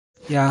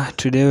Yeah,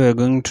 today we're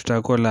going to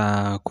tackle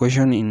a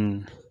question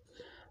in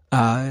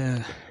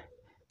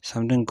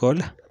something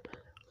called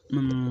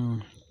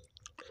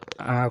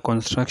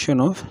construction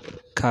of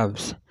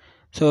curves.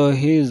 So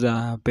here's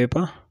a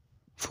paper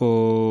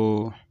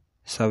for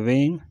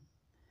surveying.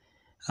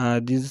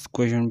 This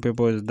question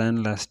paper was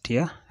done last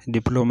year,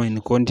 diploma in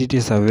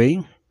quantity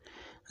surveying,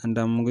 and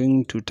I'm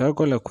going to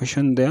tackle a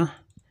question there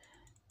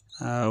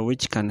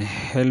which can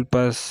help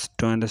us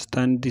to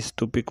understand this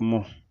topic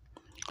more.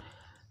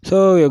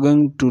 So we're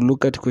going to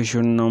look at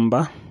question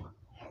number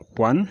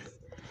 1.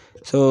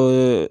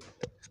 So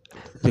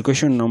the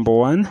question number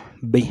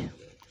 1b.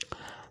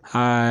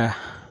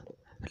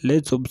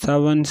 Let's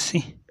observe and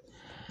see.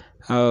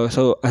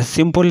 So a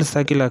simple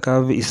circular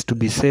curve is to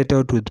be set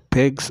out with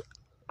pegs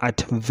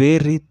at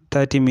very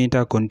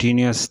 30-meter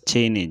continuous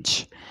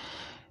chainage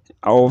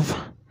of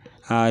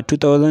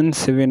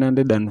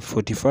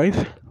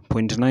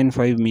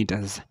 2745.95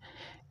 meters.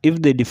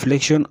 If the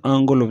deflection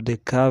angle of the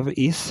curve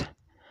is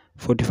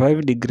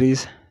 45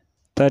 degrees,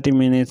 30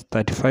 minutes,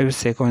 35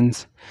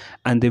 seconds,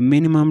 and the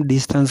minimum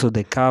distance of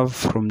the curve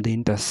from the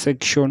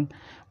intersection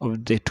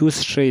of the two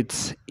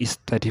straights is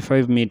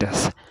 35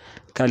 meters.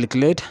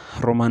 Calculate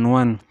Roman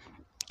 1,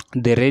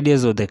 the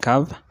radius of the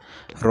curve.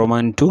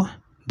 Roman 2,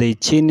 the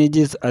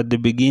chainages at the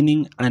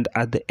beginning and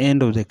at the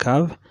end of the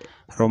curve.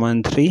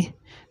 Roman 3,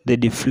 the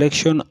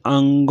deflection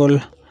angle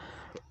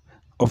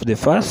of the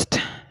first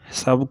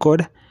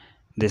subcode,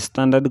 the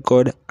standard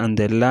code, and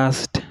the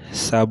last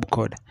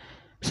subcode.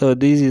 So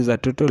this is a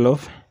total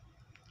of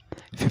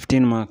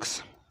 15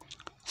 marks.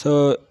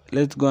 So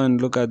let's go and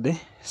look at the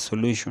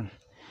solution.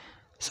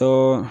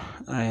 So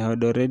I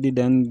had already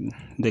done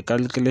the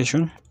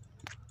calculation.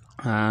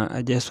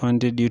 I just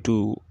wanted you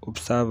to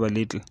observe a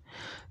little.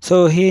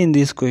 So here in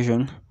this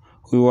question,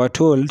 we were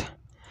told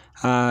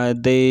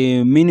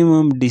the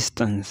minimum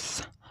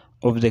distance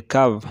of the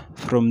curve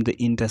from the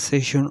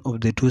intersection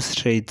of the two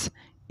straights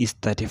is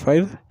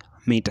 35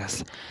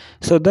 meters.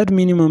 So that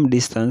minimum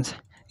distance,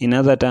 in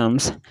other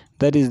terms,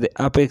 that is the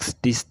apex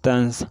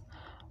distance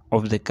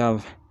of the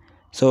curve.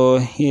 So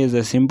here is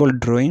a simple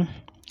drawing.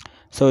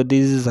 So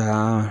this is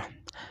an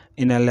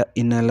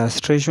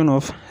illustration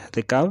of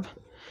the curve.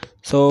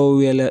 So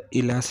we are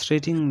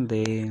illustrating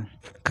the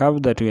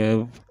curve that we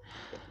are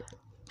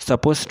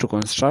supposed to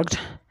construct,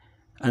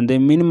 and the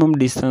minimum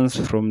distance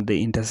from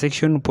the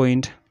intersection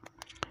point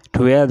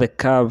to where the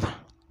curve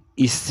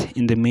is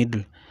in the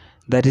middle,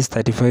 that is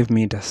 35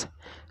 meters.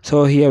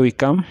 So here we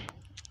come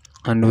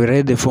and we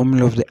write the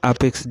formula of the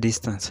apex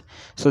distance.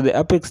 So the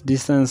apex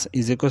distance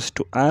is equals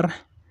to r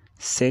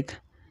sec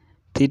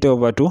theta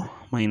over 2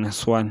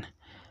 minus 1.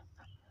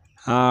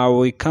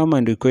 We come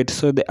and equate.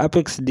 So the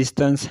apex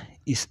distance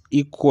is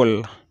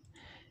equal.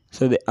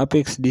 So the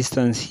apex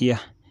distance here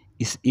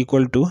is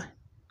equal to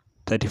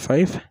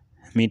 35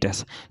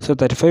 meters. So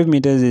 35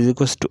 meters is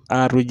equals to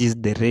r, which is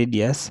the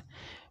radius,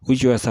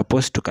 which you are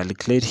supposed to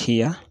calculate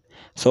here.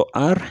 So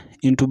r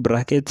into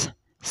brackets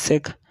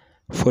sec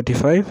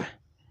 45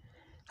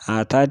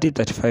 30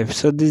 35.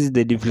 So this is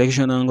the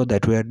deflection angle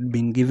that we have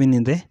been given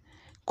in the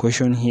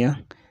question here.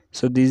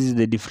 So this is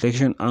the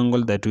deflection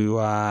angle that we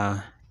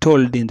were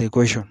told in the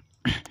question.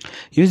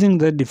 Using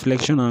the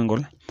deflection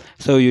angle,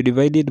 so you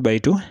divide it by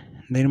 2,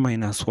 then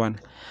minus 1.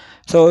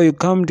 So you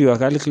come to your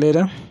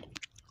calculator,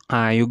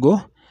 you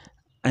go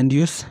and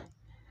use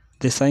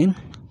the sign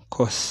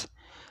cos.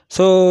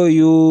 So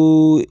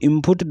you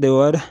input the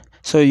word,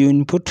 so you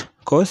input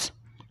cos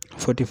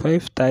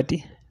 45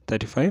 30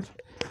 35,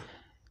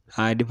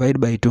 divide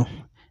by 2.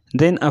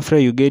 Then after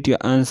you get your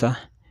answer,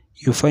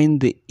 you find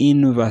the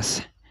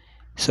inverse.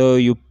 So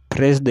you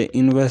press the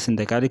inverse in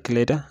the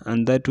calculator,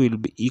 and that will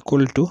be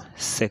equal to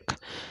sec.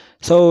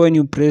 So when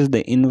you press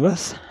the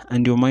inverse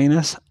and you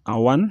minus a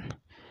 1,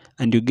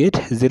 and you get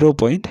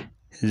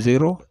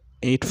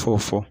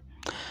 0.0844.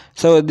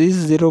 So this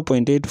is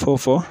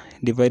 0.844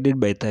 divided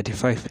by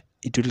 35.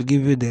 It will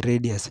give you the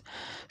radius.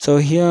 So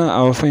here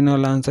our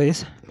final answer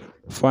is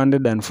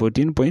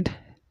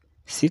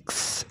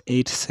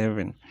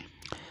 414.687.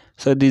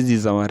 So this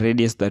is our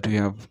radius that we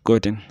have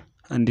gotten,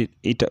 and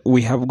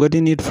we have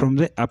gotten it from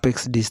the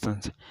apex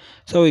distance.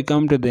 So we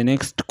come to the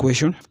next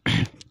question.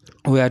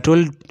 We are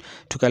told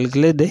to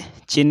calculate the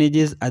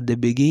chainages at the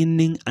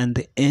beginning and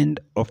the end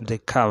of the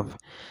curve,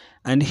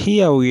 and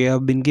here we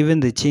have been given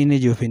the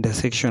chainage of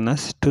intersection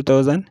as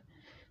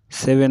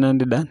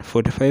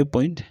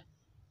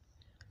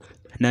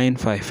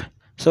 2745.95.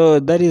 So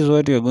that is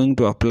what we are going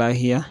to apply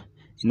here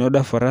in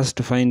order for us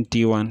to find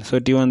T1. So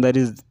T1, that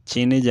is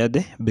chainage at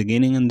the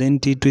beginning, and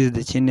then T2 is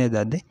the chainage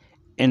at the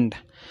end.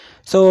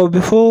 So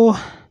before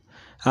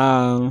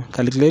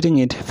calculating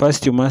it,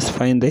 first you must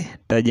find the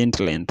tangent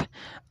length,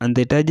 and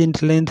the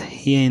tangent length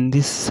here in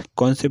this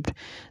concept,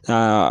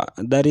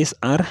 that is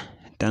r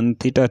tan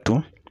theta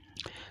 2.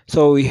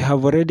 So we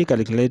have already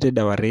calculated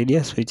our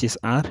radius, which is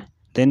r,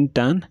 then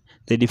tan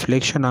the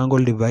deflection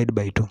angle divided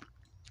by 2,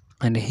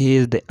 and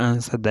here is the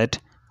answer that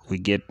we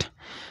get.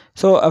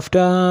 So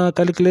after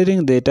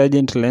calculating the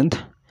tangent length,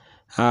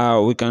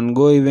 we can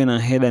go even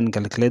ahead and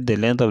calculate the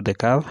length of the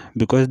curve,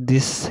 because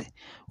this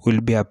will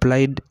be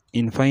applied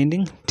in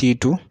finding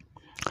T2.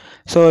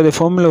 So the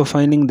formula of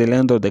finding the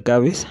length of the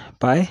curve is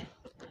pi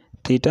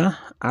theta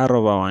r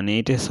over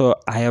 180. So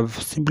I have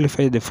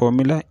simplified the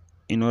formula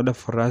in order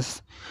for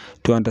us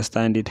to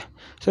understand it.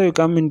 So you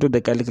come into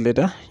the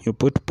calculator, you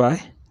put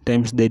pi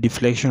times the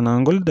deflection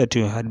angle that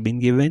you had been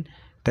given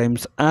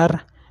times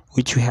r,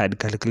 which we had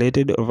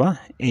calculated, over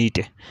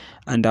 80,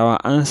 and our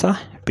answer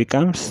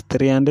becomes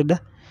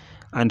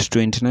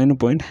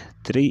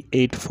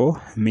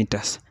 329.384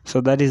 meters.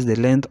 So that is the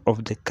length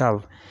of the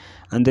curve,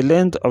 and the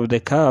length of the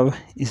curve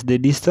is the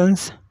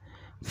distance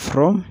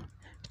from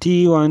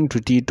T1 to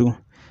T2.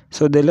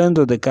 So the length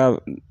of the curve,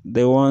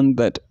 the one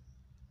that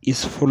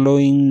is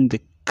following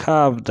the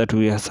curve that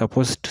we are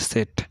supposed to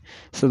set,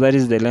 so that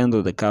is the length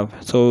of the curve.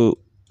 So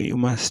you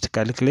must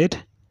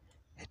calculate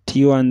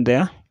T1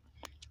 there,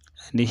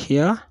 and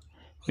here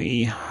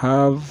we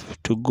have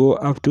to go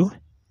up to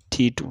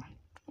T2.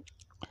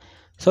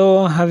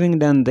 So having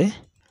done the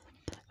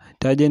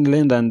tangent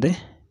length and the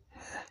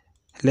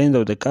length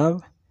of the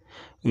curve,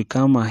 we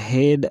come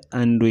ahead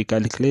and we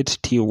calculate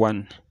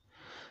T1.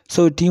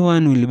 So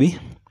T1 will be,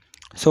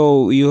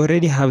 so we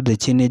already have the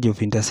change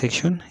of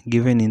intersection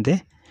given in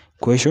the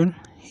question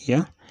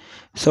here.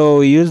 So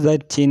we use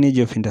that change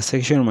of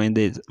intersection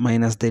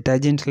minus the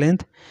tangent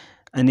length,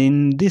 and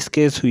in this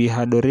case we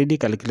had already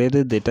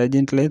calculated the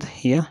tangent length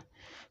here.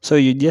 So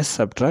you just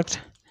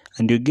subtract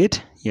and you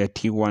get your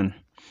T1.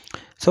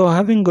 So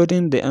having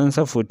gotten the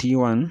answer for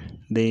T1,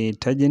 the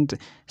tangent,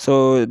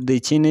 so the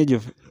change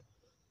of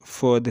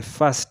for the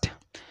first,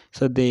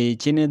 so the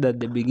change at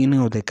the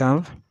beginning of the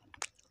curve,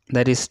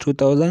 that is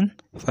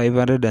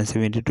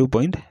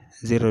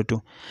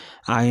 2572.02.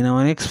 In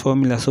our next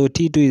formula, so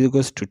T2 is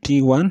equals to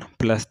T1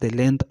 plus the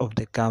length of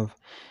the curve.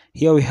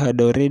 Here we had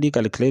already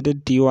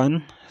calculated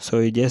T1, so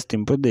we just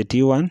input the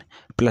T1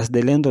 plus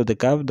the length of the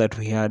curve that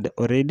we had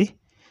already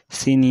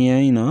seen here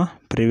in our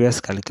previous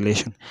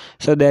calculation.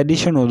 So the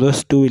addition of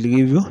those two will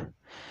give you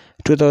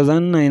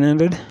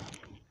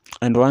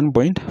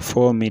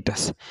 2901.4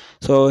 meters.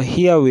 So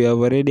here we have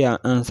already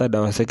answered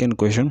our second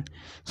question.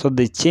 So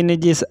the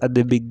changes at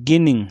the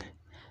beginning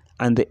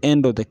and the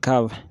end of the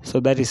curve, so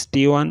that is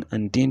T1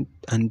 and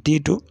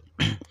T2,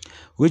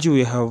 which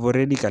we have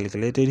already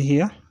calculated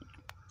here.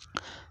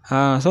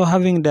 So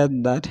having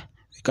done that,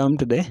 we come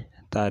to the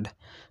third.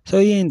 So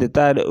here in the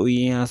third,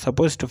 we are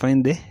supposed to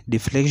find the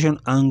deflection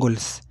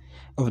angles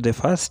of the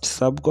first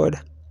subchord,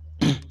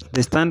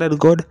 the standard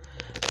chord,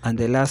 and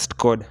the last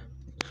chord.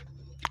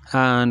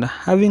 And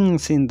having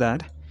seen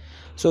that,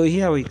 so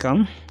here we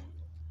come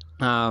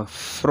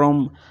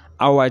from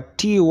our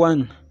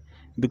T1,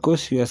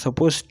 because we are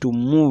supposed to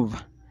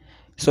move,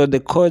 so the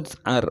chords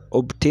are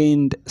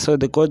obtained, so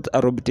the chords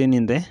are obtained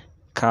in the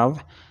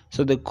curve,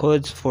 so the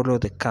chords follow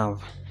the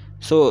curve.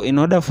 So in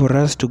order for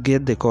us to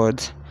get the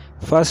chords,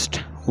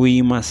 first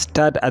we must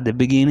start at the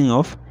beginning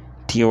of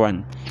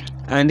T1,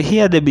 and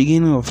here at the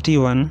beginning of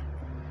T1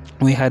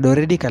 we had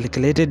already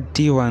calculated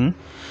T1.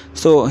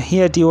 So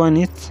here T1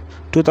 is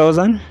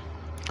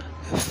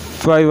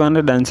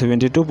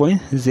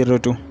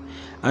 2572.02,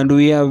 and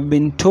we have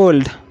been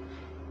told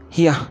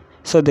here,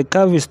 so the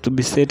curve is to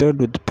be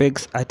settled with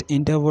pegs at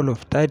interval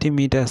of 30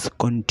 meters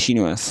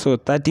continuous. So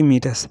 30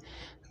 meters,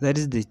 that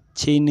is the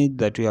chainage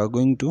that we are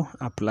going to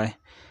apply.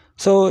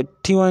 So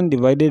T1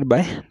 divided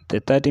by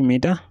the 30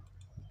 meter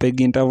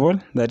peg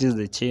interval, that is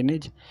the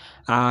chainage.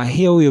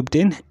 Here we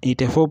obtain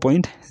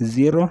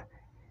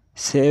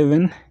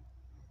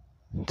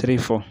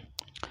 84.0734.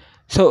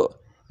 So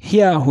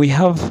here we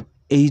have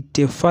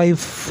 85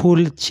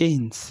 full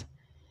chains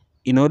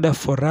in order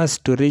for us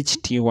to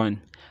reach T1,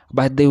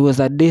 but there was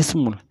a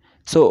decimal,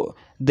 so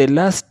the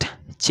last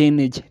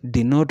chainage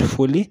did not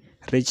fully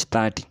reach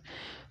 30.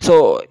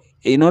 So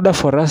in order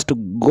for us to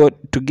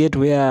get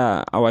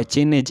where our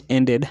chainage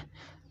ended,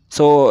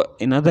 so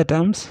in other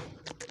terms,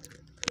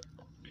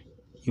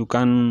 you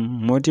can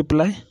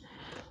multiply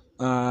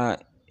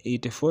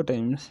 83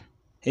 times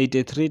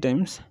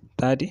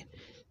 30,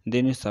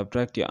 then you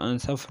subtract your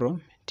answer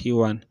from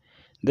T1.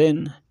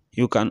 Then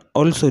you can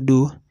also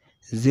do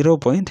 0.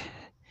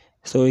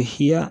 So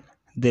here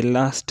the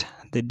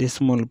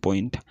decimal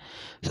point,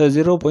 so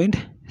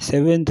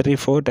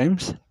 0.734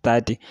 times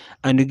 30,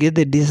 and you get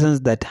the distance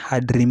that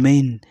had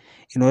remained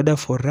in order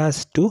for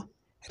us to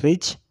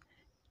reach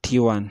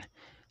T1.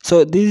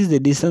 So this is the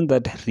distance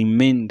that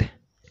remained,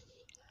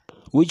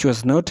 which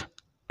was not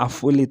a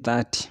fully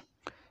 30.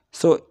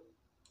 So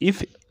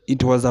if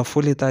it was a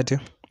fully 30,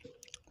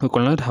 we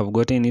could not have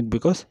gotten it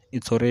because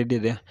it's already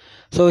there.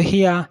 So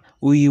here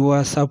we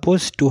were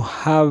supposed to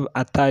have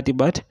a 30,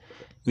 but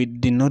we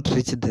did not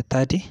reach the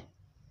 30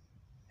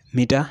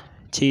 meter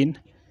chain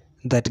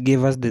that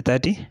gave us the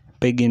 30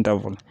 peg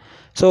interval.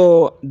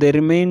 So the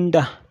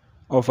remainder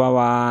of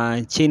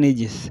our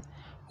chainages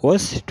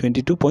was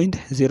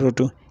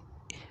 22.02.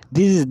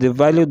 This is the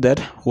value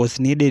that was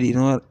needed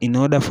in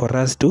order for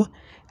us to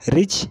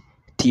reach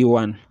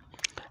T1,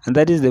 and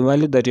that is the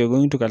value that you're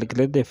going to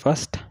calculate the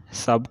first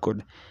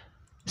subcode.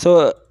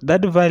 So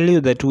that value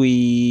that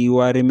we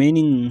were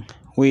remaining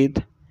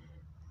with,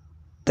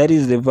 that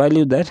is the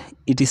value that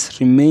it is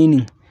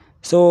remaining.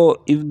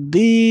 So if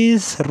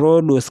this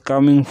rod was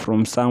coming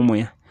from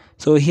somewhere,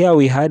 so here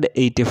we had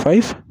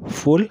 85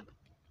 full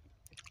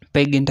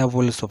peg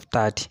intervals of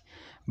 30,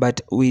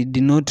 but we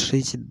did not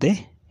reach the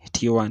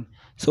T1.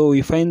 So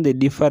we find the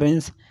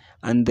difference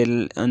and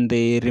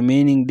the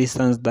remaining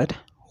distance that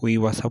we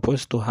were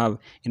supposed to have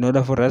in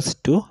order for us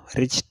to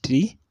reach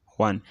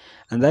T1.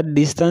 And that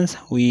distance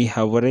we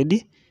have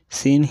already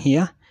seen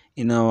here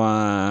in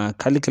our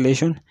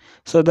calculation.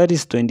 So that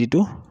is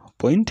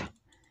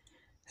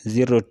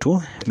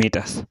 22.02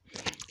 meters.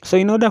 So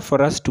in order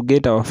for us to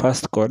get our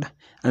first chord,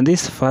 and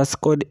this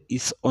first chord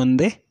is on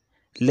the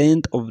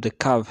length of the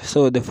curve,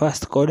 so the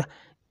first chord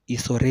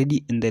is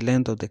already in the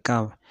length of the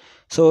curve.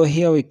 So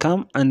here we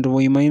come and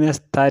we minus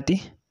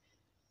 30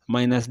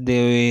 minus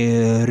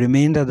the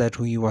remainder that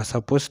we were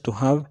supposed to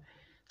have.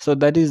 So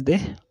that is the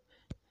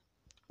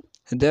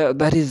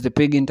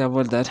peg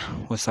interval that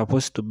was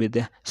supposed to be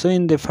there. So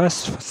in the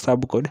first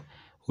subchord,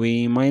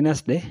 we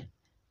minus the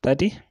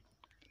 30,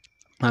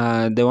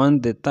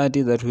 the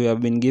 30 that we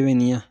have been given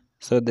here.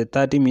 So the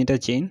 30 meter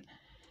chain,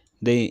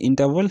 the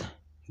interval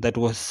that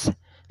was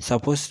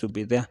supposed to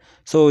be there.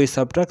 So we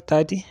subtract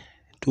 30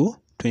 to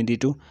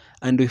 22,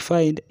 and we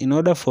find in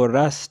order for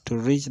us to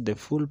reach the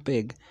full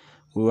peg,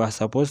 we were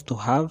supposed to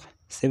have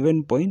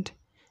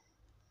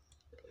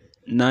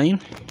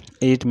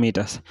 7.98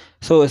 meters.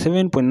 So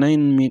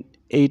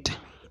 7.98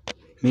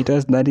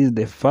 meters, that is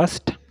the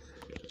first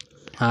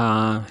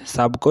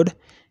subchord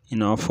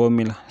in our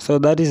formula. So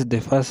that is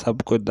the first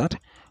subchord that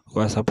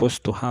we are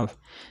supposed to have.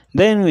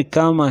 Then we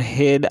come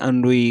ahead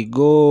and we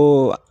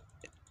go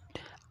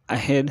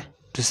ahead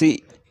to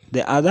see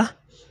the other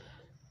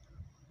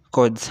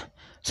chords.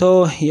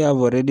 So here I've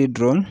already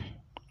drawn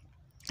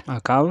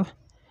a curve.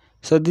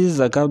 So this is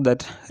a curve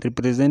that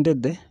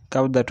represented the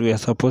curve that we are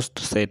supposed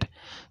to set.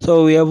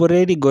 So we have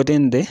already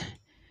gotten the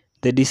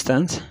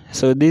distance.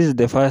 So this is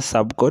the first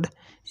subchord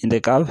in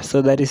the curve.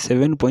 So that is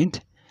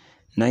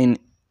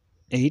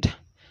 7.98.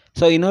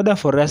 So in order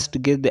for us to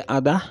get the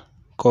other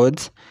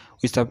chords,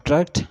 we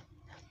subtract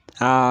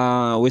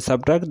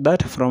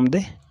that from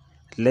the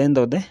length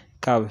of the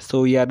curve.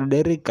 So we had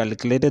already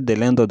calculated the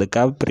length of the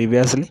curve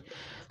previously.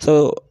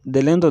 So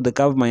the length of the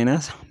curve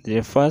minus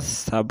the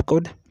first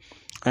subchord,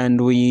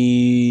 and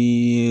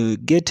we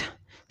get,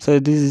 so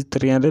this is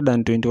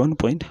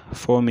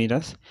 321.4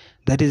 meters.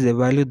 That is the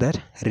value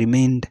that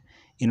remained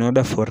in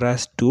order for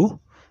us to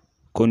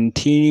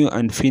continue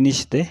and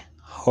finish the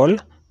whole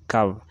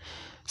curve.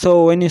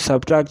 So when you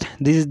subtract,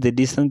 this is the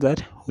distance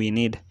that we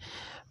need.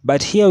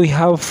 But here we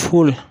have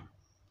full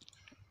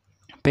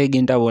peg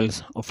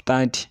intervals of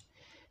 30.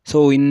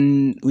 So we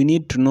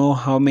need to know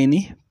how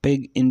many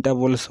peg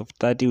intervals of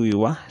 30 we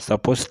were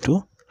supposed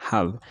to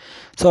have.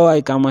 So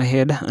I come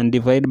ahead and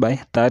divide by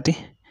 30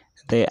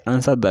 the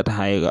answer that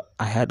I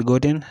had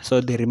gotten, so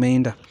the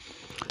remainder.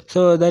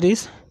 So that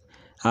is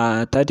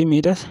 30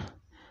 meters.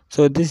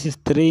 So this is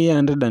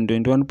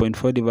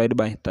 321.4 divided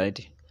by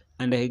 30,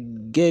 and I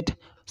get,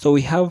 so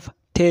we have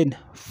 10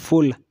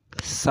 full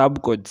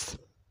subchords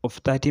of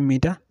 30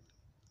 meter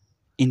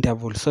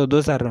interval. So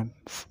those are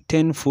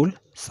 10 full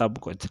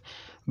subchords.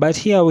 But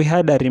here we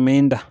had a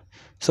remainder.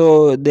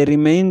 So the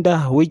remainder,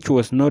 which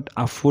was not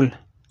a full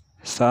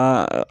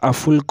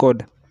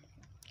chord.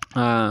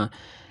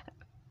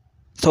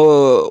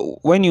 So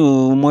when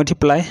you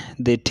multiply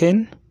the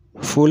 10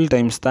 full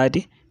times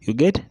 30, you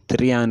get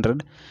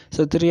 300.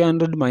 So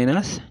 300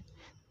 minus,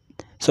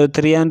 so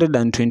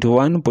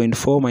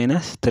 321.4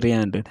 minus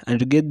 300, and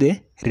you get the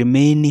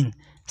remaining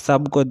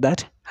subchord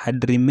that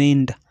had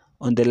remained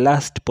on the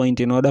last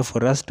point in order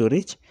for us to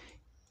reach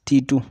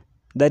T2.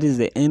 That is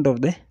the end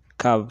of the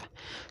curve.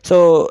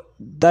 So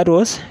that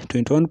was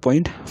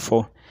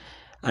 21.4.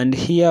 And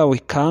here we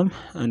come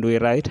and we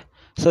write,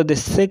 so the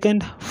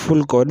second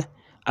full chord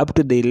up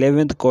to the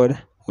 11th chord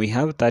we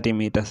have 30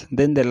 meters.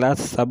 Then the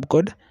last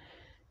subchord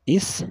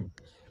is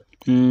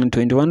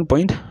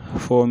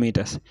 21.4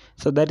 meters.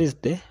 So that is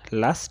the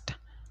last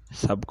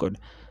subchord.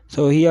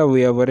 So here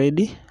we have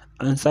already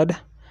answered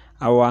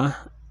our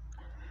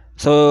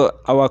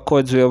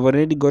chords. We have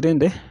already gotten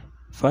the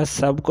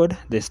first subchord,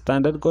 the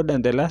standard chord,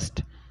 and the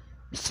last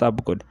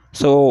subchord.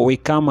 So we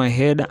come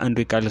ahead and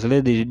we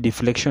calculate the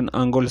deflection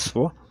angles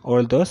for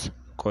all those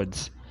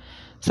chords.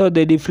 So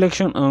the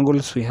deflection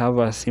angles, we have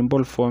a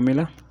simple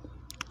formula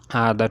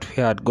that we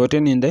had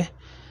gotten in the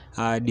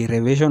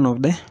derivation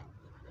of the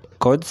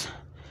chords.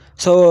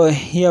 So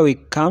here we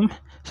come.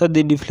 So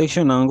the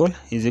deflection angle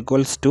is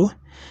equals to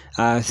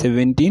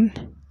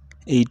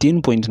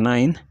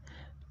 18.9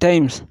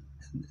 times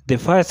the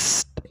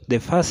first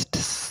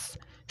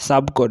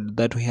subchord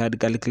that we had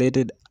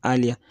calculated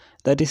earlier,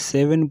 that is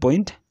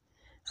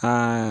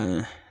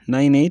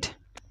 7.98.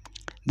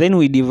 Then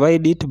we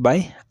divide it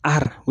by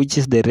r, which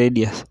is the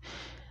radius.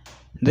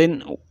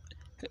 Then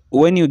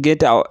when you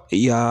get our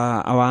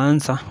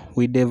answer,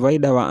 we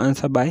divide our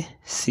answer by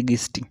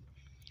 60,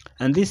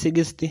 and this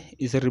 60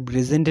 is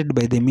represented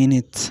by the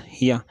minutes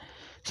here.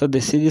 So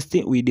the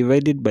 60 we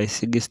divide it by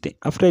 60.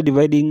 After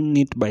dividing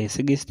it by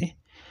 60,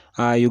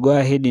 you go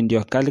ahead in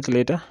your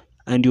calculator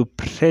and you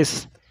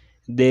press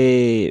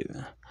the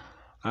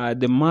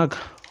mark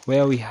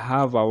where we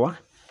have our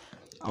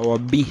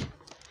B.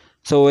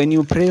 So when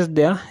you press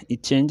there,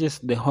 it changes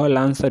the whole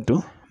answer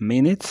to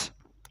minutes,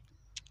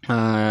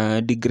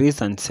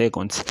 degrees and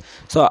seconds.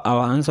 So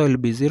our answer will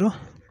be 0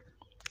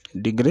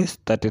 degrees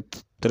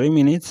 33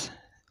 minutes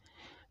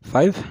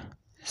 5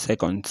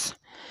 seconds.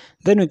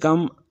 Then we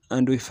come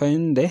and we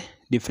find the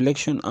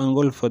deflection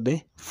angle for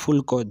the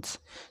full chords.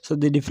 So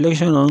the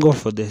deflection angle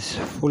for the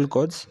full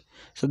chords,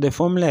 so the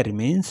formula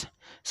remains.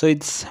 So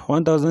it's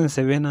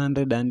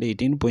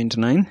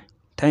 1718.9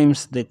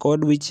 times the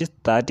chord, which is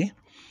 30,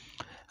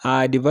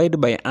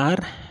 divided by R,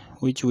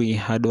 which we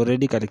had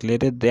already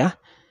calculated there.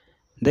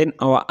 Then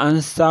our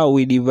answer,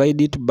 we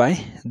divide it by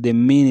the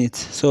minutes.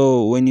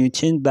 So when you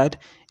change that,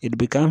 it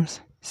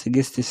becomes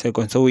 60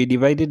 seconds. So we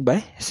divide it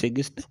by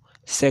 60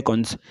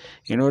 seconds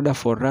in order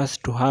for us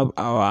to have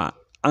our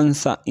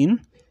answer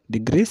in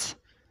degrees,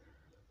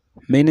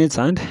 minutes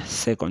and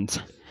seconds.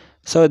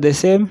 So the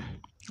same,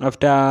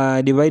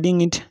 after dividing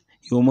it,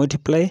 you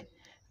multiply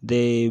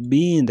the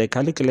B in the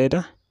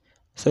calculator.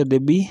 So the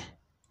B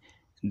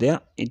there,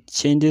 it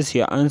changes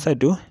your answer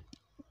to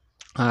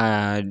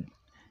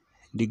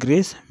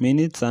degrees,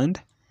 minutes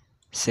and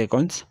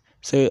seconds.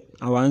 So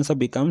our answer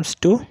becomes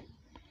 2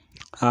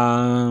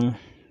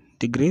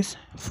 degrees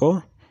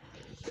 4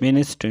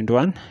 minutes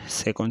 21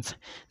 seconds.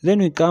 Then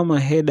we come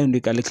ahead and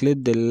we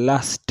calculate the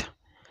last.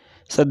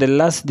 So the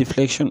last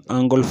deflection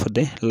angle for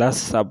the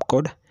last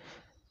subchord.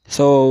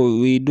 So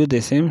we do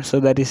the same. So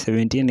that is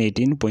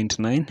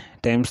 1718.9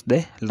 times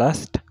the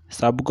last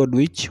subchord,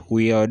 which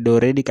we had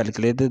already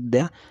calculated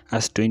there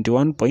as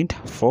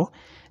 21.4,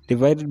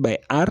 divided by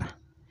R.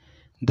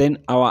 Then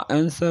our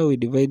answer, we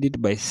divide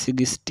it by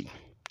 60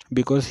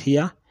 because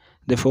here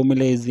the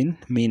formula is in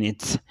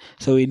minutes.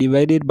 So we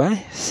divide it by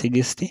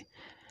 60.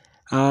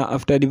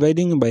 After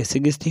dividing by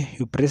 60,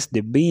 you press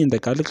the B in the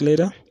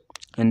calculator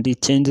and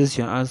it changes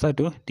your answer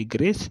to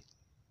degrees,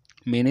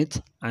 minutes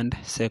and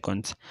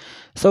seconds.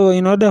 So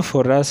in order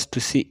for us to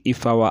see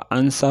if our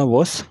answer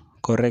was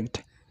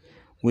correct,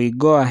 we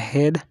go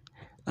ahead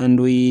and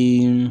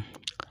we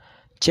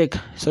check.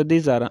 So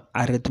these are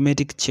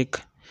arithmetic check.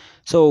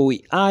 So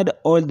we add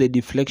all the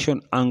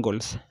deflection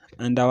angles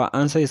and our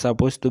answer is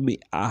supposed to be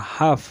a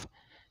half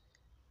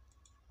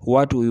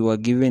what we were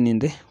given in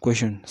the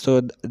question.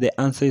 So the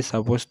answer is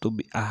supposed to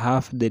be a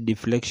half the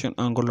deflection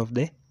angle of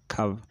the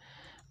curve.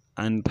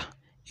 And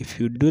if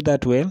you do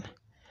that well,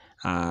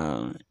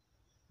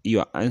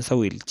 your answer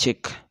will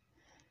check.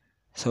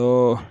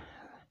 So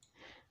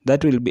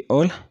that will be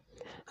all,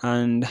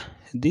 and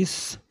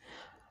this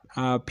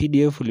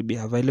PDF will be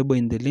available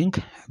in the link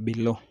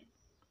below.